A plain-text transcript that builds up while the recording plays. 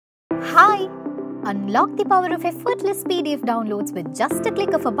Hi! Unlock the power of effortless PDF downloads with just a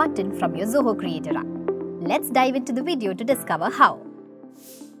click of a button from your Zoho Creator app. Let's dive into the video to discover how.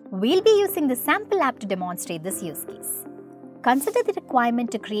 We'll be using the sample app to demonstrate this use case. Consider the requirement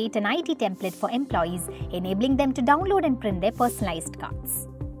to create an ID template for employees, enabling them to download and print their personalized cards.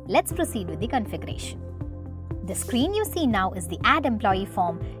 Let's proceed with the configuration. The screen you see now is the Add Employee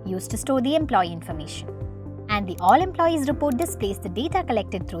form used to store the employee information. And the All Employees report displays the data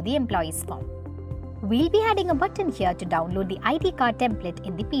collected through the employees form. We'll be adding a button here to download the ID card template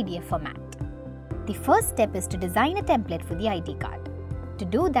in the PDF format. The first step is to design a template for the ID card. To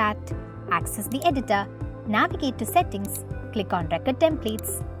do that, access the editor, navigate to Settings, click on Record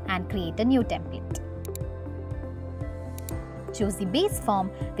Templates and create a new template. Choose the base form,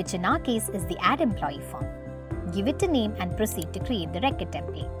 which in our case is the Add Employee form. Give it a name and proceed to create the record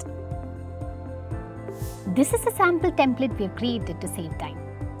template. This is a sample template we have created to save time.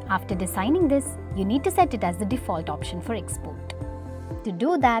 After designing this, you need to set it as the default option for export. To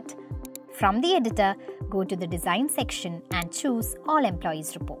do that, from the editor, go to the Design section and choose All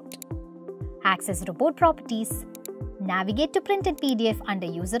Employees Report. Access Report Properties, navigate to Print in PDF under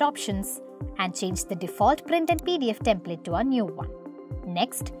User Options and change the default Print in PDF template to a new one.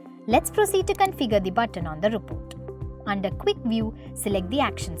 Next, let's proceed to configure the button on the report. Under Quick View, select the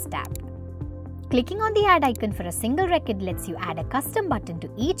Actions tab. Clicking on the Add icon for a single record lets you add a custom button to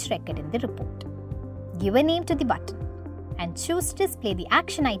each record in the report. Give a name to the button and choose to display the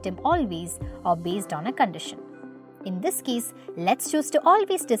action item always or based on a condition. In this case, let's choose to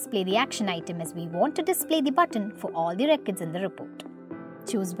always display the action item as we want to display the button for all the records in the report.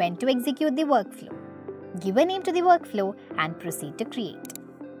 Choose when to execute the workflow. Give a name to the workflow and proceed to create.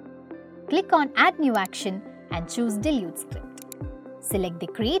 Click on Add New Action and choose Dilute Script. Select the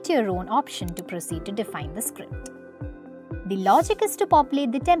Create Your Own option to proceed to define the script. The logic is to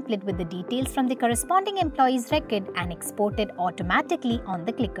populate the template with the details from the corresponding employee's record and export it automatically on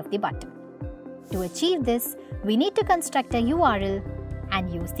the click of the button. To achieve this, we need to construct a URL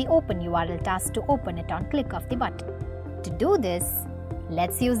and use the Open URL task to open it on click of the button. To do this,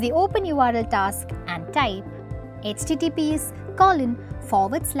 let's use the Open URL task and type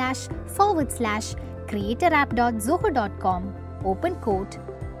https://creatorapp.zoho.com open quote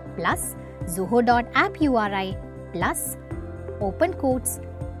plus zoho.app URI plus open quotes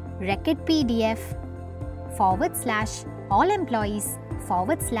record PDF /all employees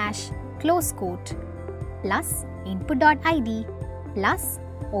 /close quote plus input.id plus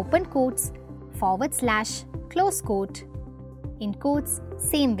open quotes /close quote in quotes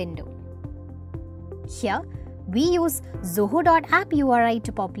same window. Here we use zoho.app URI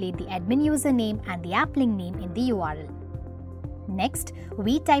to populate the admin username and the app link name in the URL. Next,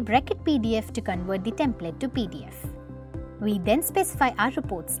 we type record PDF to convert the template to PDF. We then specify our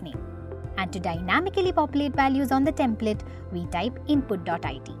report's name. And to dynamically populate values on the template, we type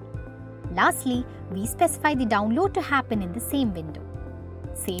input.id. Lastly, we specify the download to happen in the same window.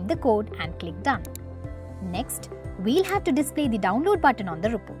 Save the code and click Done. Next, we'll have to display the download button on the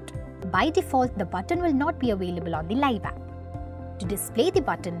report. By default, the button will not be available on the live app. To display the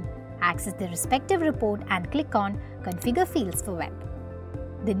button, access the respective report and click on Configure Fields for Web.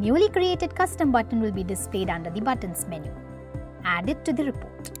 The newly created custom button will be displayed under the Buttons menu. Add it to the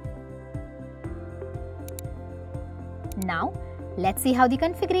report. Now, let's see how the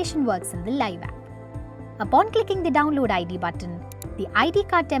configuration works in the live app. Upon clicking the Download ID button, the ID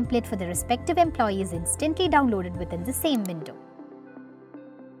card template for the respective employee is instantly downloaded within the same window.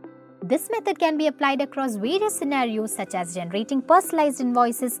 This method can be applied across various scenarios such as generating personalized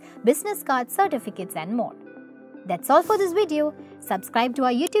invoices, business cards, certificates and more. That's all for this video. Subscribe to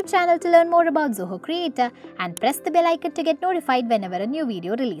our YouTube channel to learn more about Zoho Creator and press the bell icon to get notified whenever a new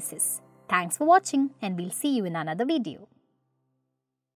video releases. Thanks for watching and we'll see you in another video.